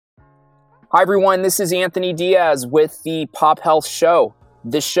Hi, everyone. This is Anthony Diaz with the Pop Health Show.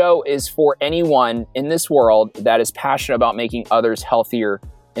 This show is for anyone in this world that is passionate about making others healthier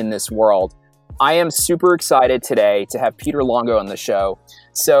in this world. I am super excited today to have Peter Longo on the show.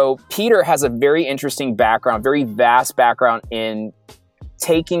 So Peter has a very interesting background, very vast background in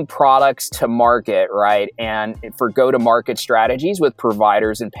taking products to market, right? And for go-to-market strategies with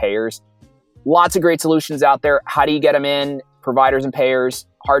providers and payers. Lots of great solutions out there. How do you get them in? Providers and payers,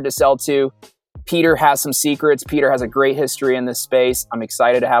 hard to sell to. Peter has some secrets. Peter has a great history in this space. I'm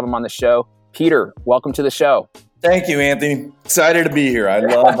excited to have him on the show. Peter, welcome to the show. Thank you, Anthony. Excited to be here.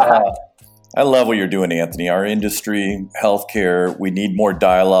 I love what you're doing, Anthony. Our industry, healthcare, we need more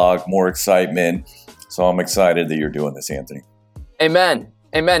dialogue, more excitement. So I'm excited that you're doing this, Anthony. Amen.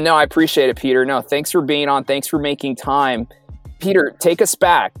 Amen. No, I appreciate it, Peter. No, thanks for being on. Thanks for making time. Peter, take us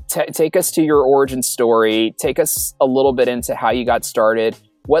back. Take us to your origin story. Take us a little bit into how you got started.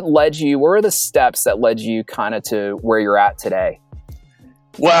 What led you? What are the steps that led you kind of to where you're at today?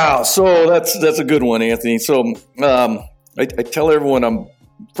 Wow. So that's a good one, Anthony. So I tell everyone I'm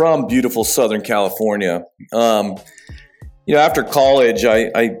from beautiful Southern California. After college,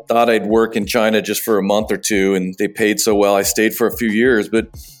 I thought I'd work in China just for a month or two, and they paid so well. I stayed for a few years, but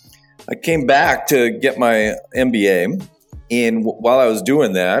I came back to get my MBA. And while I was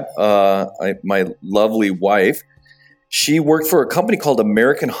doing that, my lovely wife, she worked for a company called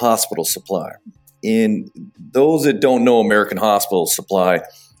American Hospital Supply. And those that don't know American Hospital Supply,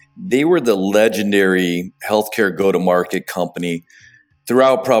 they were the legendary healthcare go-to-market company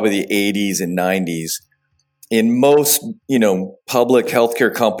throughout probably the 80s and 90s. In most, public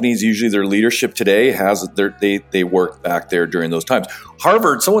healthcare companies, usually their leadership today they worked back there during those times.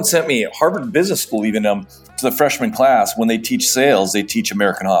 Someone sent me Harvard Business School, even to the freshman class, when they teach sales, they teach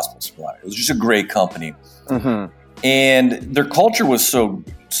American Hospital Supply. It was just a great company. Mm-hmm. And their culture was so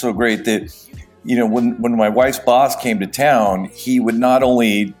great that, when my wife's boss came to town, he would not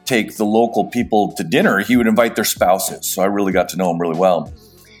only take the local people to dinner, he would invite their spouses. So I really got to know him really well.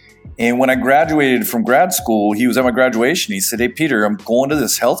 And when I graduated from grad school, he was at my graduation. He said, "Hey, Peter, I'm going to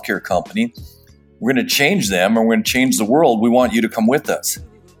this healthcare company. We're going to change them, and we're going to change the world. We want you to come with us."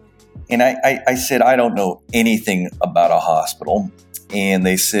 And I said, "I don't know anything about a hospital." And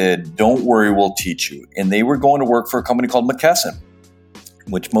they said, "Don't worry, we'll teach you." And they were going to work for a company called McKesson,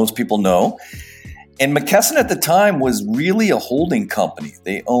 which most people know. And McKesson at the time was really a holding company.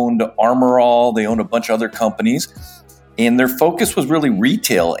 They owned Armor All. They owned a bunch of other companies. And their focus was really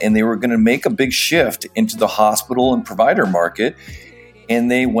retail. And they were going to make a big shift into the hospital and provider market. And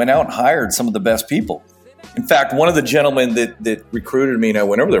they went out and hired some of the best people. In fact, one of the gentlemen that recruited me and I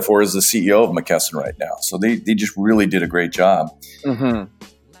went over there for is the CEO of McKesson right now. So they just really did a great job. Mm-hmm.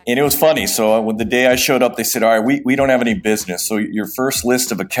 And it was funny. So when the day I showed up, they said, "All right, we don't have any business. So your first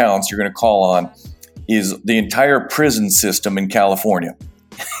list of accounts you're going to call on is the entire prison system in California."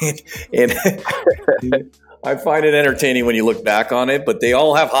 and I find it entertaining when you look back on it, but they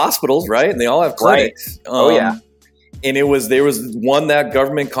all have hospitals, right? And they all have clinics. Right. Yeah. And there was won that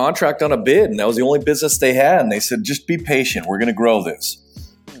government contract on a bid, and that was the only business they had. And they said, "Just be patient. We're going to grow this."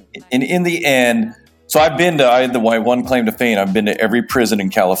 And in the end, so I had my one claim to fame. I've been to every prison in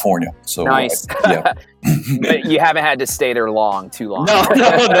California. So nice. Yeah. But you haven't had to stay there too long.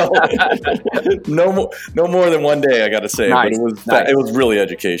 No. No more than one day, I got to say. Nice. But it was really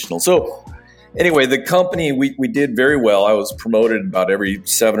educational. So anyway, the company, we did very well. I was promoted about every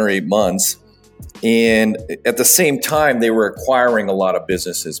 7 or 8 months. And at the same time, they were acquiring a lot of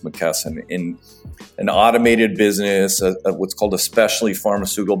businesses, McKesson, in an automated business, what's called a specialty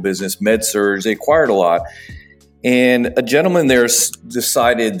pharmaceutical business, med-surg. They acquired a lot. And a gentleman there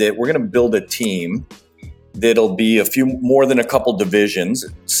decided that we're going to build a team that'll be a few more than a couple divisions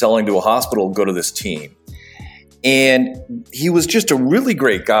selling to a hospital, go to this team. And he was just a really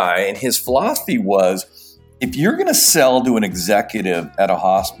great guy. And his philosophy was, if you're going to sell to an executive at a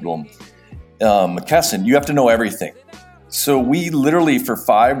hospital, McKesson, you have to know everything. So we literally for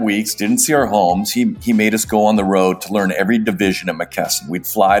 5 weeks didn't see our homes. He made us go on the road to learn every division at McKesson. We'd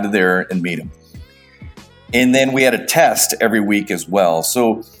fly to there and meet him. And then we had a test every week as well.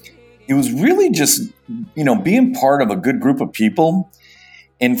 So it was really just, being part of a good group of people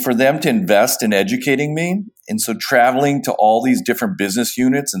and for them to invest in educating me. And so traveling to all these different business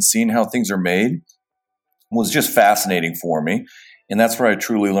units and seeing how things are made was just fascinating for me. And that's where I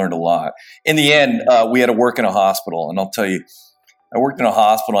truly learned a lot. In the end, we had to work in a hospital. And I'll tell you, I worked in a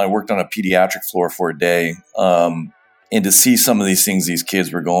hospital. I worked on a pediatric floor for a day. And to see some of these things these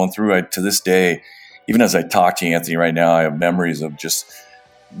kids were going through, to this day, even as I talk to you, Anthony, right now, I have memories of just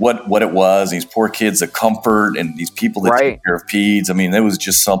what it was. These poor kids, the comfort, and these people that take care of peds. I mean, it was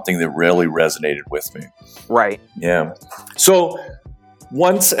just something that really resonated with me. Right. Yeah. So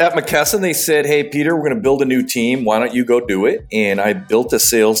once at McKesson, they said, hey, Peter, we're going to build a new team. Why don't you go do it? And I built a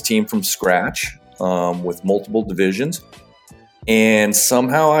sales team from scratch with multiple divisions. And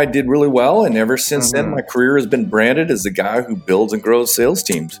somehow I did really well. And ever since then, my career has been branded as the guy who builds and grows sales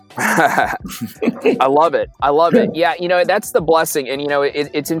teams. I love it. I love it. Yeah. You know, that's the blessing. And, you know,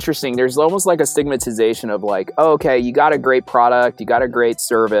 it's interesting. There's almost like a stigmatization of like, oh, okay, you got a great product, you got a great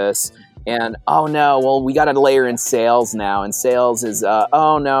service. And, oh, no, well, we got to layer in sales now. And sales is,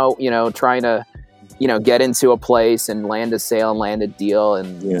 oh, no, you know, trying to, you know, get into a place and land a sale and land a deal.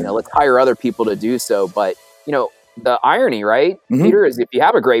 And, you know, let's hire other people to do so. But, you know, the irony, right, Peter, is if you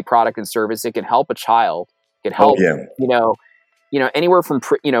have a great product and service, it can help a child. It can help, you know, anywhere from,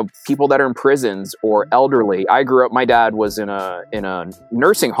 you know, people that are in prisons or elderly. I grew up, my dad was in a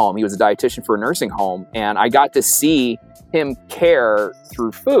nursing home. He was a dietitian for a nursing home. And I got to see him care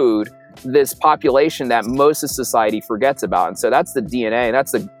through food this population that most of society forgets about. And so that's the DNA.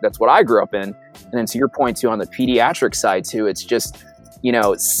 That's what I grew up in. And then to your point too, on the pediatric side too, it's just, you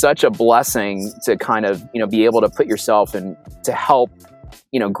know, such a blessing to kind of, you know, be able to put yourself in to help,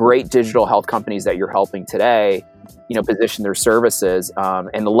 you know, great digital health companies that you're helping today, you know, position their services,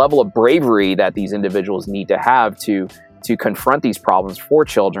 and the level of bravery that these individuals need to have to confront these problems for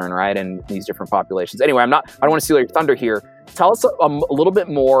children, right, and these different populations. Anyway, I don't want to steal your thunder here. Tell us a little bit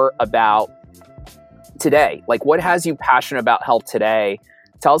more about today. Like, what has you passionate about health today?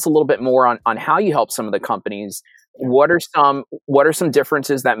 Tell us a little bit more on how you help some of the companies. What are some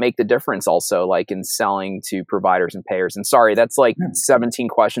differences that make the difference also, like in selling to providers and payers? And sorry, that's like 17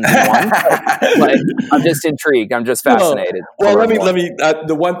 questions in one. But I'm just intrigued. I'm just fascinated. Well, let me.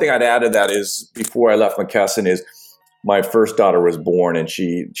 The one thing I'd add to that is before I left McKesson is my first daughter was born and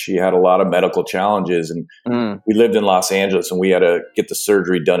she had a lot of medical challenges, and we lived in Los Angeles and we had to get the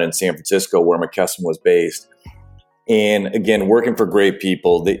surgery done in San Francisco where McKesson was based. And again, working for great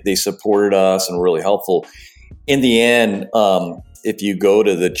people, they supported us and were really helpful. In the end, if you go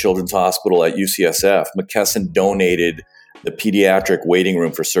to the Children's Hospital at UCSF, McKesson donated the pediatric waiting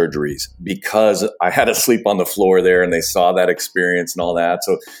room for surgeries because I had to sleep on the floor there, and they saw that experience and all that.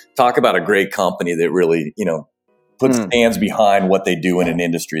 So talk about a great company that really, you know, puts stands behind what they do in an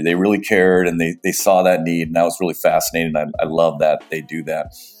industry. They really cared, and they saw that need, and that was really fascinating. I love that they do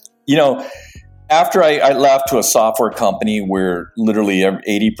that. You know, after I left to a software company where literally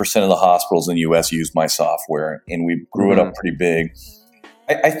 80% of the hospitals in the U.S. use my software, and we grew it up pretty big.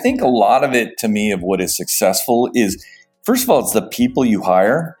 I think a lot of it, to me, of what is successful is, first of all, it's the people you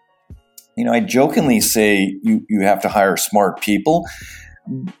hire. You know, I jokingly say you have to hire smart people,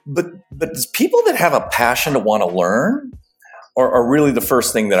 but it's people that have a passion to want to learn are really the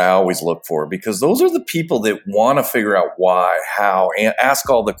first thing that I always look for, because those are the people that want to figure out why, how, and ask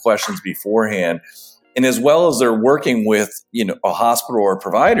all the questions beforehand. And as well as they're working with, you know, a hospital or a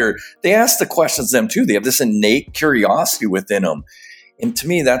provider, they ask the questions them too. They have this innate curiosity within them. And to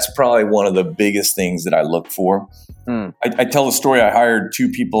me, that's probably one of the biggest things that I look for. I tell the story. I hired two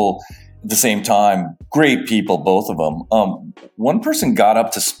people at the same time, great people, both of them. One person got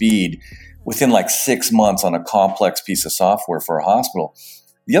up to speed within like 6 months on a complex piece of software for a hospital.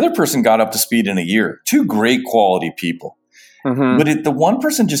 The other person got up to speed in a year. Two great quality people. But the one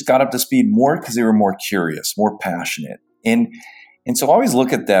person just got up to speed more because they were more curious, more passionate. And so I always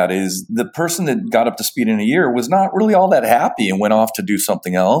look at that as the person that got up to speed in a year was not really all that happy and went off to do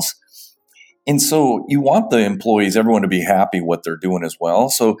something else. And so you want the employees, everyone to be happy what they're doing as well.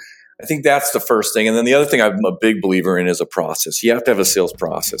 So I think that's the first thing. And then the other thing I'm a big believer in is a process. You have to have a sales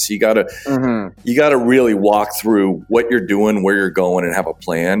process. You got to really walk through what you're doing, where you're going, and have a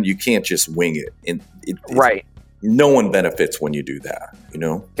plan. You can't just wing it. And no one benefits when you do that, you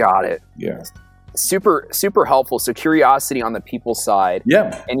know? Got it. Yeah. Super, super helpful. So curiosity on the people side.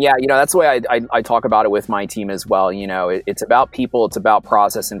 Yeah. And yeah, you know, that's the way I talk about it with my team as well. You know, it's about people, it's about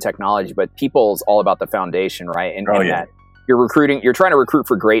process and technology, but people is all about the foundation, right? And that you're trying to recruit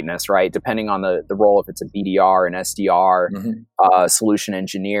for greatness, right? Depending on the role, if it's a BDR, an SDR, solution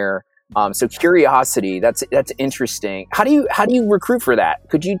engineer. So curiosity, that's interesting. How do you recruit for that?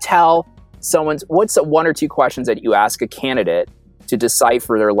 Could you tell what's the one or two questions that you ask a candidate to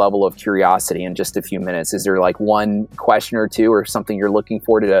decipher their level of curiosity in just a few minutes? Is there like one question or two or something you're looking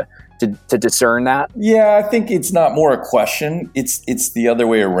for to discern that? Yeah, I think it's not more a question. It's the other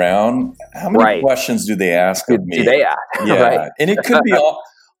way around. How many questions do they ask of me? Do they ask? Yeah, Right. And it could be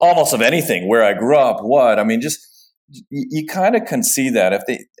almost of anything. Where I grew up, what? I mean, just you kind of can see that.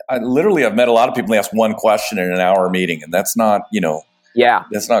 I've met a lot of people. They ask one question in an hour meeting, and that's not, you know, Yeah.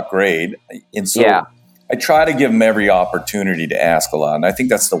 That's not great. And so Yeah. I try to give them every opportunity to ask a lot. And I think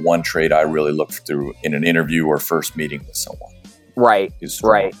that's the one trait I really look through in an interview or first meeting with someone. Right.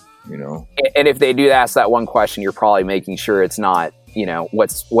 Strong, you know. And if they do ask that one question, you're probably making sure it's not, you know,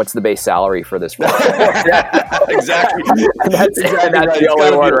 what's the base salary for this role? Exactly. That's the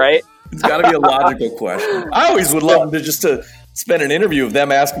only one, right? It's got to be a logical question. I always would love to spend an interview of them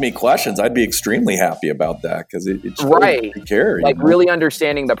asking me questions. I'd be extremely happy about that because it shows right. they care. Like really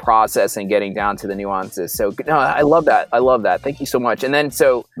understanding the process and getting down to the nuances. So no, I love that. Thank you so much. And then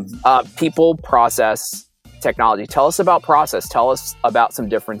people, process, technology. Tell us about process. Tell us about some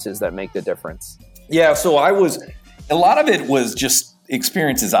differences that make the difference. Yeah. So a lot of it was just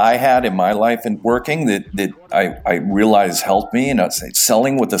experiences I had in my life and working that I realized helped me. And I'd say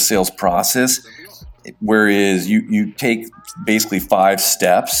selling with the sales process, whereas you take basically 5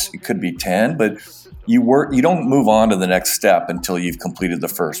 steps, it could be 10, but you don't move on to the next step until you've completed the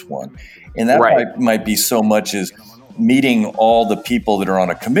first one. And that might be so much as meeting all the people that are on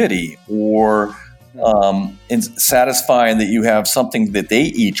a committee or and satisfying that you have something that they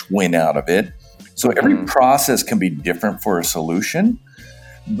each win out of it. So every process can be different for a solution,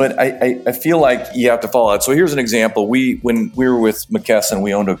 but I feel like you have to follow it. So here's an example. When we were with McKesson,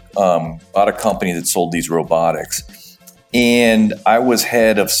 we owned bought a company that sold these robotics. And I was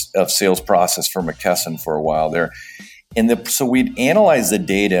head of sales process for McKesson for a while there. So we'd analyzed the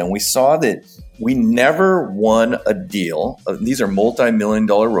data and we saw that we never won a deal. These are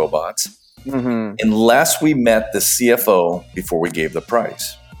multi-million-dollar robots unless we met the CFO before we gave the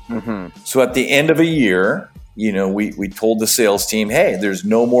price. So at the end of a year, you know, we told the sales team, hey, there's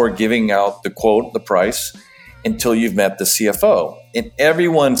no more giving out the quote, the price, until you've met the CFO. And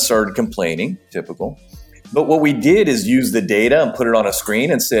everyone started complaining, typical. But what we did is use the data and put it on a screen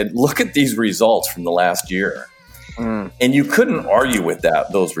and said, look at these results from the last year. And you couldn't argue with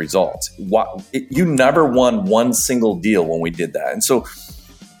those results. You never won one single deal when we did that. And so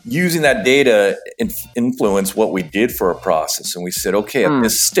using that data influenced what we did for a process. And we said, okay, at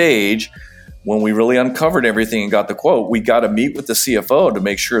this stage, when we really uncovered everything and got the quote, we got to meet with the CFO to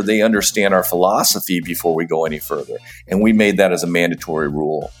make sure they understand our philosophy before we go any further. And we made that as a mandatory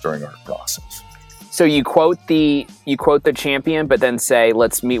rule during our process. So you quote the champion, but then say,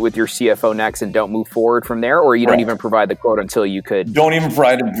 let's meet with your CFO next and don't move forward from there? Or you don't even provide the quote until you could? Don't even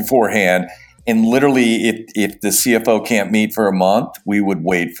provide it beforehand. And literally, if the CFO can't meet for a month, we would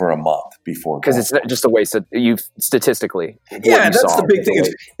wait for a month before. Because it's just a waste of statistically. Yeah, that's the big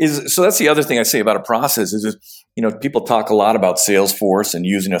thing. So that's the other thing I say about a process is, you know, people talk a lot about Salesforce and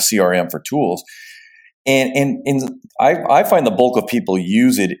using a CRM for tools. And I find the bulk of people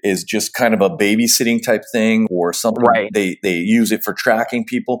use it as just kind of a babysitting type thing or something. They use it for tracking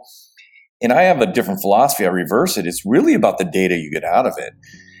people. And I have a different philosophy. I reverse it. It's really about the data you get out of it.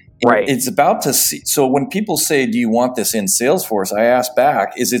 It's about to see. So when people say, do you want this in Salesforce? I ask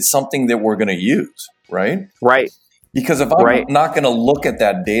back, is it something that we're going to use? Right. Because if I'm not going to look at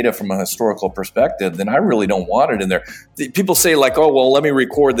that data from a historical perspective, then I really don't want it in there. People say like, oh, well, let me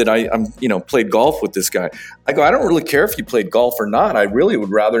record that I'm played golf with this guy. I go, I don't really care if you played golf or not. I really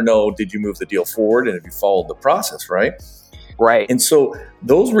would rather know, did you move the deal forward and if you followed the process, right? And so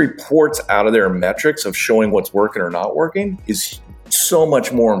those reports out of their metrics of showing what's working or not working is so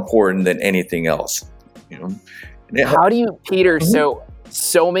much more important than anything else. You know? How do you, Peter,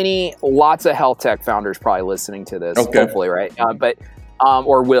 lots of health tech founders probably listening to this, hopefully, right?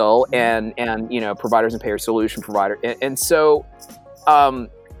 Or will, and providers and payer solution provider. And so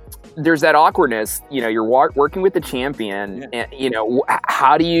there's that awkwardness, you're working with the champion, and,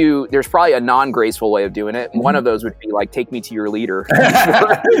 how do you, there's probably a non-graceful way of doing it. One of those would be like, take me to your leader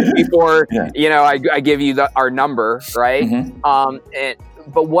before I give you our number, right?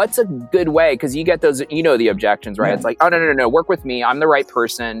 But what's a good way? Because you get those, the objections, right? It's like, oh, no, work with me. I'm the right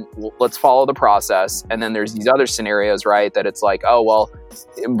person. Let's follow the process. And then there's these other scenarios, right? That it's like, oh, well,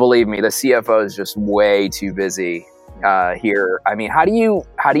 believe me, the CFO is just way too busy here. I mean, how do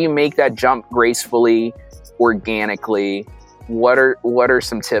you make that jump gracefully, organically? What are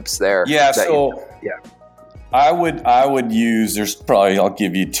some tips there? I would use, I'll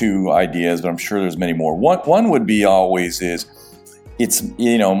give you 2 ideas, but I'm sure there's many more. One would be always is, it's,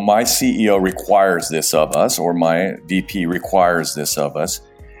 my CEO requires this of us, or my VP requires this of us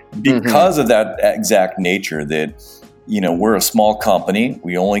because of that exact nature that, we're a small company.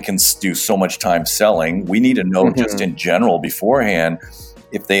 We only can do so much time selling. We need to know just in general beforehand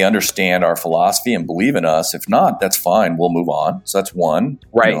if they understand our philosophy and believe in us. If not, that's fine. We'll move on. So that's one,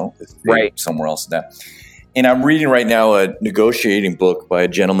 somewhere else in that. And I'm reading right now a negotiating book by a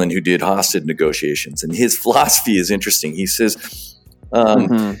gentleman who did hostage negotiations. And his philosophy is interesting. He says,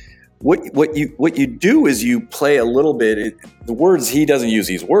 Mm-hmm. What you do is you play a little bit. The words, he doesn't use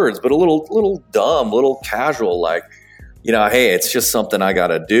these words, but a little dumb, little casual, like, hey, it's just something I got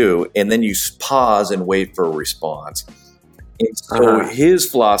to do, and then you pause and wait for a response. And so his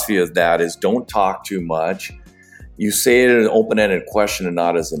philosophy of that is don't talk too much. You say it as an open-ended question and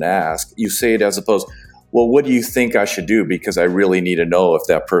not as an ask. You say it as opposed, well, what do you think I should do? Because I really need to know if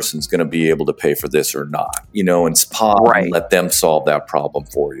that person's going to be able to pay for this or not, and pause and let them solve that problem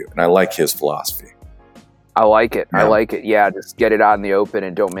for you. And I like his philosophy. I like it. Yeah. I like it. Yeah, just get it out in the open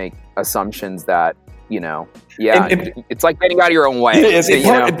and don't make assumptions that, it's like getting out of your own way. It is.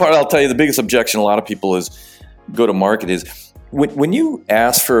 Part, I'll tell you, the biggest objection a lot of people is go to market is when you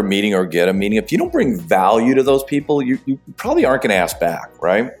ask for a meeting or get a meeting, if you don't bring value to those people, you probably aren't going to ask back,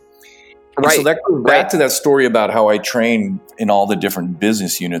 right? Right. So that goes back to that story about how I trained in all the different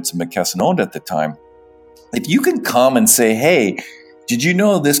business units McKesson owned at the time. If you can come and say, hey, did you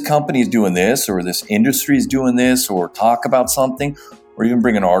know this company is doing this, or this industry is doing this, or talk about something, or even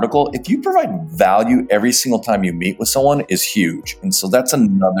bring an article, if you provide value every single time you meet with someone, is huge. And so that's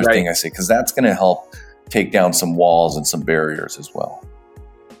another thing I say, because that's going to help take down some walls and some barriers as well.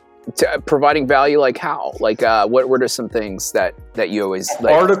 Providing value, like how? Like what are some things that you always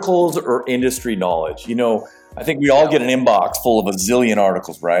like? Articles or industry knowledge. I think we all get an inbox full of a zillion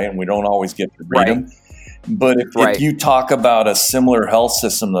articles, right? And we don't always get to read them. But if you talk about a similar health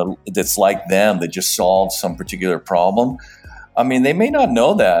system that's like them, that just solves some particular problem, I mean, they may not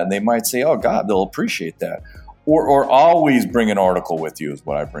know that, and they might say, oh God, they'll appreciate that. Or always bring an article with you is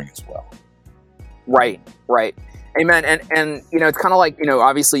what I bring as well. Right. Amen. And it's kind of like,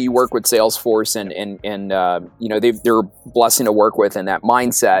 obviously you work with Salesforce and they're a blessing to work with, and that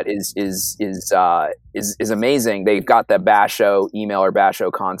mindset is amazing. They've got the Basho email or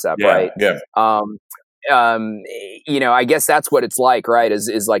Basho concept, right? Yeah. I guess that's what it's like, right?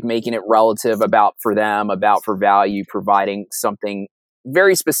 Is like making it relative about for value, providing something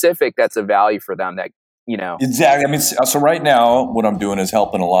very specific that's a value for them that, Exactly. I mean, so right now what I'm doing is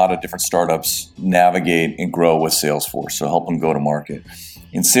helping a lot of different startups navigate and grow with Salesforce. So help them go to market.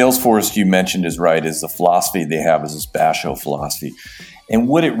 And Salesforce, you mentioned, is the philosophy they have is this Basho philosophy. And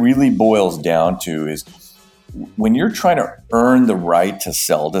what it really boils down to is when you're trying to earn the right to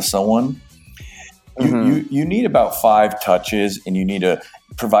sell to someone, you need about 5 touches, and you need to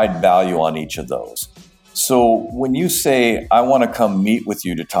provide value on each of those. So when you say, I want to come meet with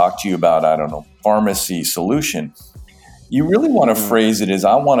you to talk to you about, I don't know, pharmacy solution, you really want to phrase it as,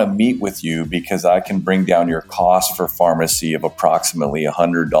 I want to meet with you because I can bring down your cost for pharmacy of approximately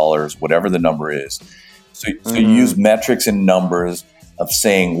 $100, whatever the number is. So you use metrics and numbers of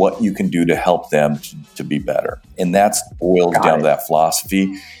saying what you can do to help them to be better. And that's boils down to that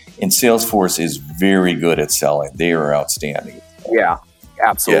philosophy. And Salesforce is very good at selling. They are outstanding. Yeah,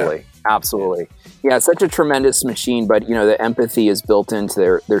 absolutely. Yeah. Absolutely. Yeah, it's such a tremendous machine, but the empathy is built into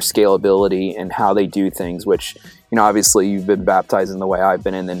their scalability and how they do things, which, obviously you've been baptized in the way I've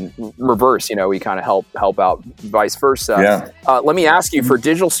been in, and reverse, we kind of help out vice versa. Yeah. Let me ask you, for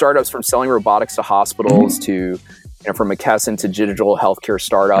digital startups, from selling robotics to hospitals to, from McKesson to digital healthcare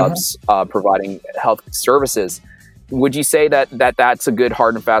startups, providing health services, would you say that that's a good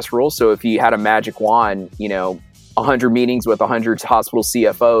hard and fast rule? So if you had a magic wand, 100 meetings with 100 hospital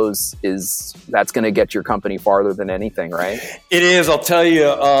CFOs, that's going to get your company farther than anything, right? It is. I'll tell you,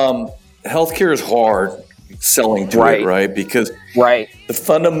 healthcare is hard selling to it, right? Because the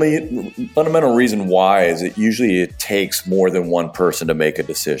fundamental reason why is that usually it takes more than one person to make a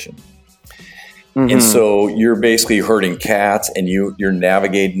decision. And so you're basically herding cats, and you're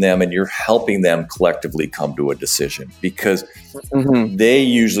navigating them, and you're helping them collectively come to a decision, because they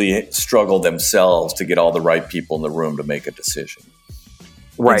usually struggle themselves to get all the right people in the room to make a decision.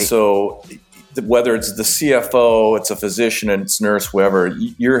 Right. And so whether it's the CFO, it's a physician, it's nurse, whoever,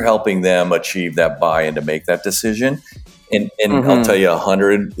 you're helping them achieve that buy-in to make that decision. And I'll tell you,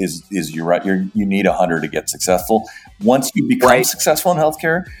 100 is you're right. You need 100 to get successful. Once you become successful in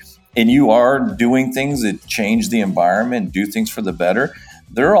healthcare, and you are doing things that change the environment, do things for the better,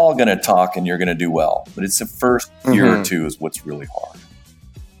 they're all going to talk and you're going to do well. But it's the first year or two is what's really hard.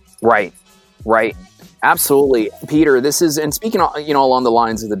 Right. Absolutely. Peter, this is, and speaking, along the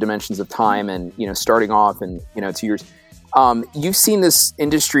lines of the dimensions of time and, starting off and, 2 years, you've seen this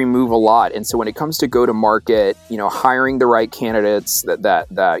industry move a lot. And so when it comes to go to market, hiring the right candidates, that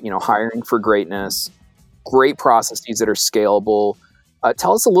hiring for greatness, great processes that are scalable.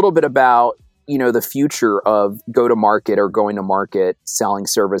 Tell us a little bit about, the future of go-to-market or going to market, selling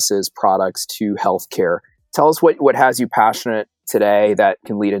services, products to healthcare. Tell us what has you passionate today that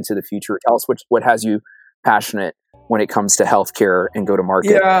can lead into the future. Tell us what has you passionate when it comes to healthcare and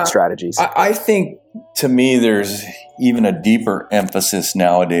go-to-market strategies? I think, to me, there's even a deeper emphasis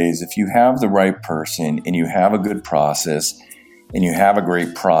nowadays. If you have the right person and you have a good process and you have a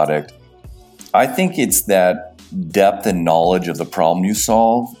great product, I think it's that depth and knowledge of the problem you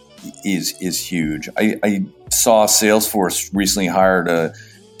solve is huge. I saw Salesforce recently hired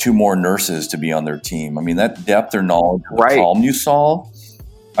 2 more nurses to be on their team. I mean, that depth or knowledge of the problem you solve,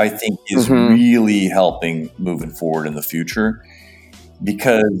 I think, is really helping moving forward in the future,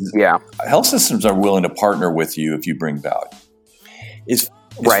 because health systems are willing to partner with you if you bring value. As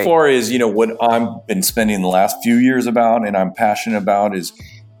far as, what I've been spending the last few years about and I'm passionate about is,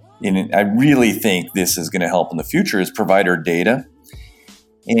 and I really think this is going to help in the future, is provider data.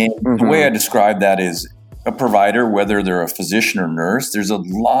 And the way I describe that is a provider, whether they're a physician or nurse, there's a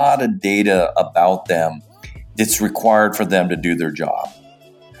lot of data about them that's required for them to do their job.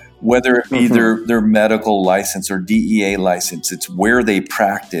 Whether it be their medical license or DEA license, it's where they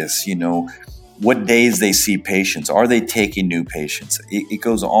practice, what days they see patients. Are they taking new patients? It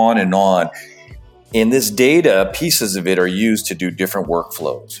goes on. And this data, pieces of it are used to do different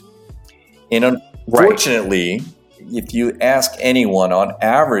workflows. And unfortunately, if you ask anyone, on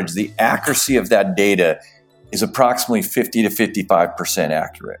average, the accuracy of that data is approximately 50 to 55%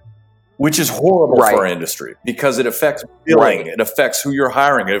 accurate, which is horrible for our industry, because it affects billing, it affects who you're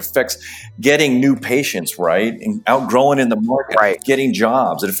hiring, it affects getting new patients, and outgrowing in the market, getting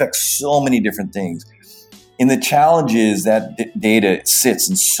jobs. It affects so many different things. And the challenge is that data sits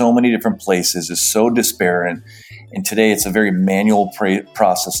in so many different places, is so disparate. And today it's a very manual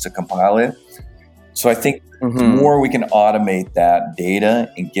process to compile it. So I think the more we can automate that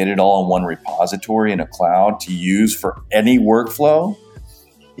data and get it all in one repository in a cloud to use for any workflow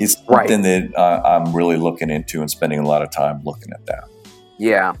is something that I'm really looking into and spending a lot of time looking at that.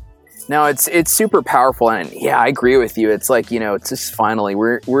 Yeah. No, it's super powerful. And I agree with you. It's like, it's just finally,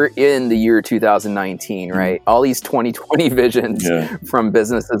 we're in the year 2019, right? All these 2020 visions from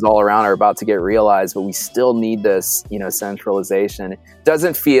businesses all around are about to get realized, but we still need this, centralization. It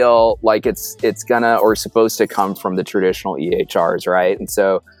doesn't feel like it's gonna or supposed to come from the traditional EHRs, right? And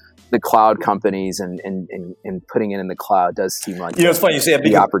so the cloud companies and putting it in the cloud does seem like it's funny you say that,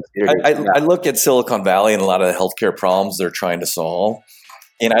 because I look at Silicon Valley and a lot of the healthcare problems they're trying to solve.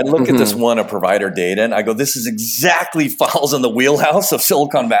 And I look at this one of provider data, and I go, this is exactly falls in the wheelhouse of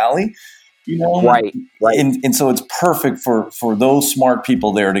Silicon Valley, Right. And so it's perfect for those smart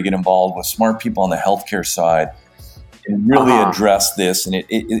people there to get involved with, smart people on the healthcare side, and really address this. And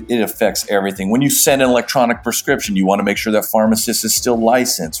it affects everything. When you send an electronic prescription, you want to make sure that pharmacist is still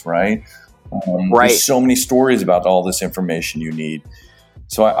licensed, right? There's so many stories about all this information you need.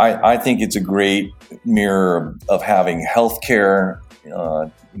 So I think it's a great mirror of having healthcare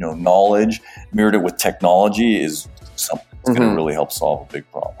knowledge mirrored it with technology is something that's going to really help solve a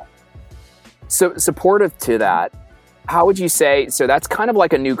big problem. So supportive to that, how would you say, so that's kind of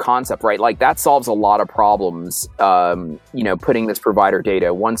like a new concept, right? Like that solves a lot of problems, putting this provider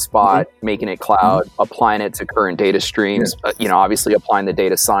data one spot, making it cloud, applying it to current data streams, obviously applying the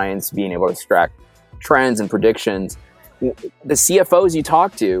data science, being able to extract trends and predictions. The CFOs you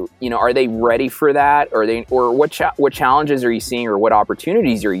talk to, are they ready for that? Or what challenges are you seeing, or what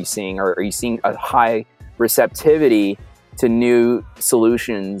opportunities are you seeing? Or are you seeing a high receptivity to new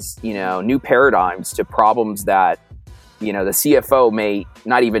solutions, new paradigms to problems that, the CFO may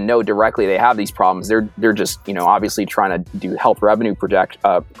not even know directly they have these problems. They're just, obviously trying to do health revenue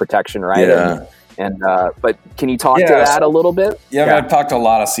protection, right? Yeah. But can you talk to that a little bit? Yeah, I've talked to a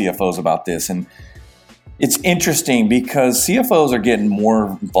lot of CFOs about this, and it's interesting because CFOs are getting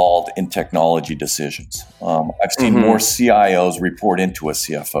more involved in technology decisions. I've seen more CIOs report into a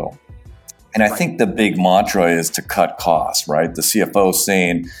CFO. And I think the big mantra is to cut costs, right? The CFO is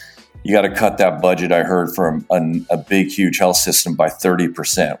saying, you got to cut that budget, I heard, from a big, huge health system by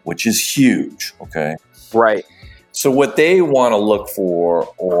 30%, which is huge, okay? Right. So what they want to look for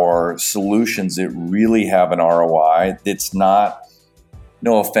are solutions that really have an ROI that's not,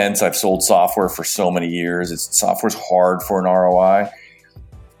 no offense, I've sold software for so many years. Software's hard for an ROI.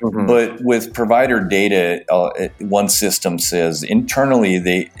 But with provider data, one system says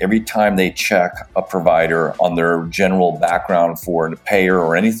internally, every time they check a provider on their general background for a payer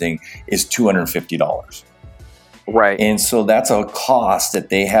or anything is $250. Right. And so that's a cost that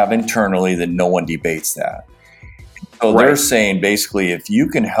they have internally that no one debates that. So they're saying basically, if you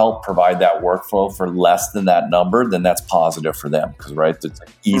can help provide that workflow for less than that number, then that's positive for them because, it's like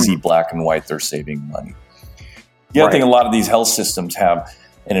easy black and white, they're saving money. The other thing, a lot of these health systems have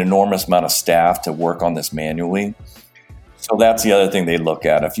an enormous amount of staff to work on this manually. So that's the other thing they look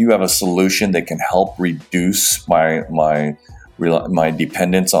at. If you have a solution that can help reduce my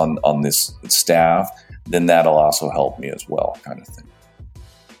dependence on this staff, then that'll also help me as well, kind of thing.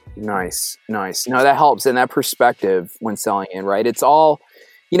 Nice. No, that helps. And that perspective when selling in, right? It's all,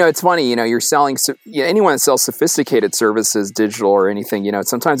 it's funny, you're selling, anyone that sells sophisticated services, digital or anything,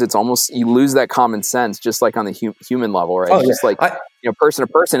 sometimes it's almost, you lose that common sense, just like on the human level, right? It's just like, person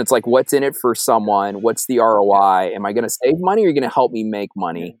to person, it's like, what's in it for someone? What's the ROI? Am I going to save money or are you going to help me make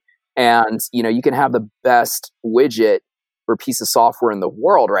money? And, you can have the best widget or piece of software in the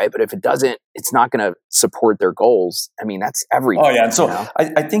world, right? But if it doesn't, it's not going to support their goals. I mean, that's everything. Oh yeah, and so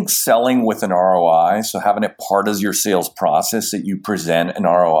I think selling with an ROI, so having it part of your sales process that you present an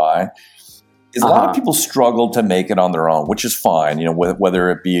ROI, is a lot of people struggle to make it on their own, which is fine.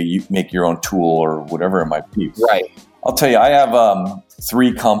 Whether it be you make your own tool or whatever it might be. Right. I'll tell you, I have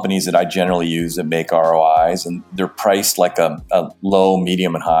 3 companies that I generally use that make ROIs, and they're priced like a low,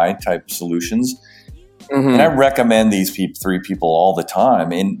 medium, and high type solutions. Mm-hmm. And I recommend these 3 people all the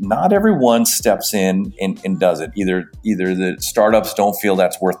time, and not everyone steps in and does it. Either the startups don't feel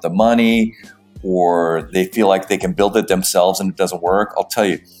that's worth the money, or they feel like they can build it themselves and it doesn't work. I'll tell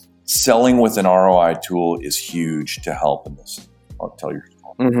you, selling with an ROI tool is huge to help in this. I'll tell you.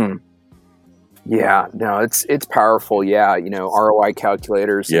 Mm-hmm. Yeah, no, it's powerful. Yeah, ROI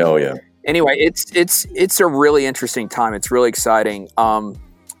calculators. Yeah, oh yeah. Anyway, it's a really interesting time. It's really exciting.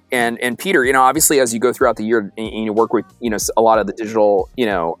 And Peter, obviously as you go throughout the year and you work with, a lot of the digital,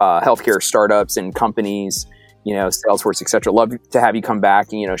 healthcare startups and companies, Salesforce, et cetera, love to have you come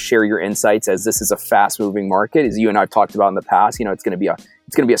back and, share your insights, as this is a fast moving market. As you and I've talked about in the past, it's going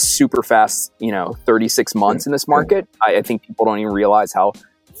to be a super fast, 36 months in this market. I think people don't even realize how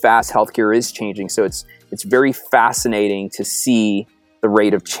fast healthcare is changing. So it's very fascinating to see the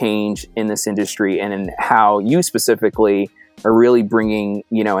rate of change in this industry and in how you specifically are really bringing,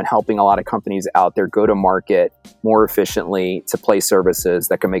 and helping a lot of companies out there go to market more efficiently to place services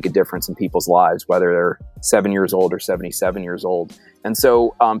that can make a difference in people's lives, whether they're 7 years old or 77 years old. And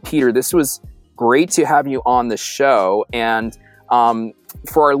so, Peter, this was great to have you on the show. And for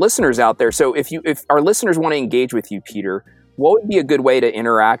our listeners out there, so if our listeners want to engage with you, Peter, what would be a good way to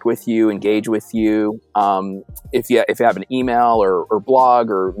interact with you, engage with you? If you have an email or blog,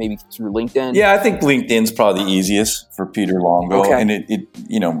 or maybe through LinkedIn? Yeah, I think LinkedIn's probably the easiest for Peter Longo. Okay. And it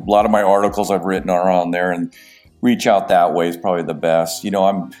a lot of my articles I've written are on there, and reach out that way is probably the best.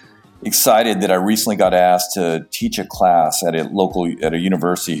 I'm excited that I recently got asked to teach a class at a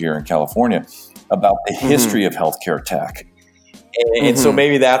university here in California about the history of healthcare tech. And so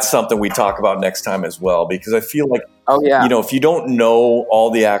maybe that's something we talk about next time as well, because I feel like, if you don't know all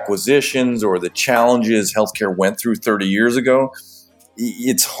the acquisitions or the challenges healthcare went through 30 years ago,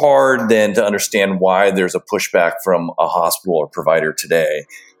 it's hard then to understand why there's a pushback from a hospital or provider today.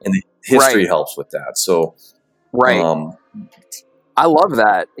 And the history helps with that. So, I love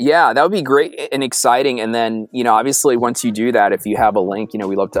that. Yeah, that would be great and exciting. And then, obviously once you do that, if you have a link,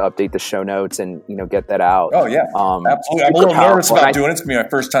 we love to update the show notes and, get that out. Oh yeah, absolutely. I'm a little nervous about doing it. It's going to be my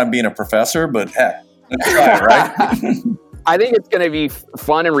first time being a professor, but heck, let's try it, right? I think it's going to be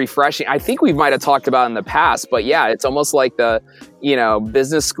fun and refreshing. I think we might have talked about it in the past, but yeah, it's almost like the,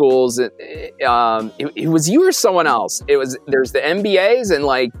 business schools. It was you or someone else. There's the MBAs, and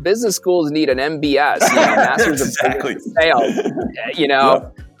like business schools need an MBS, Masters of Sales.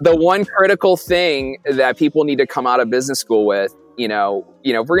 The one critical thing that people need to come out of business school with,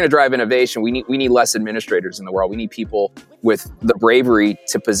 if we're going to drive innovation, we need less administrators in the world. We need people with the bravery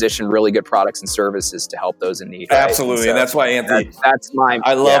to position really good products and services to help those in need. Right? Absolutely. And that's why, Anthony, that's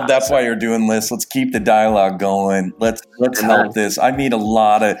why you're doing this. Let's keep the dialogue going. Let's help this. I meet a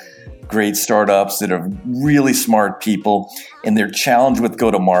lot of great startups that are really smart people, and they're challenged with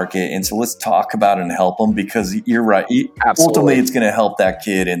go-to-market. And so let's talk about it and help them, because you're right. Ultimately, it's going to help that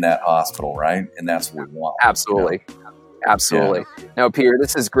kid in that hospital, right? And that's what we want. Absolutely. Absolutely. Yeah. No, Peter,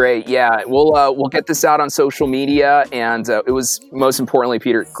 this is great. Yeah, we'll get this out on social media, and it was, most importantly,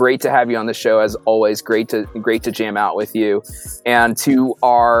 Peter, great to have you on the show as always. Great to jam out with you. And to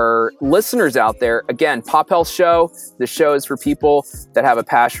our listeners out there, again, Pop Health Show. The show is for people that have a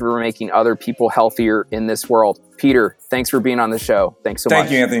passion for making other people healthier in this world. Peter, thanks for being on the show. Thanks so much.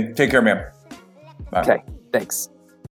 Thank you, Anthony. Take care, man. Bye. Okay, thanks.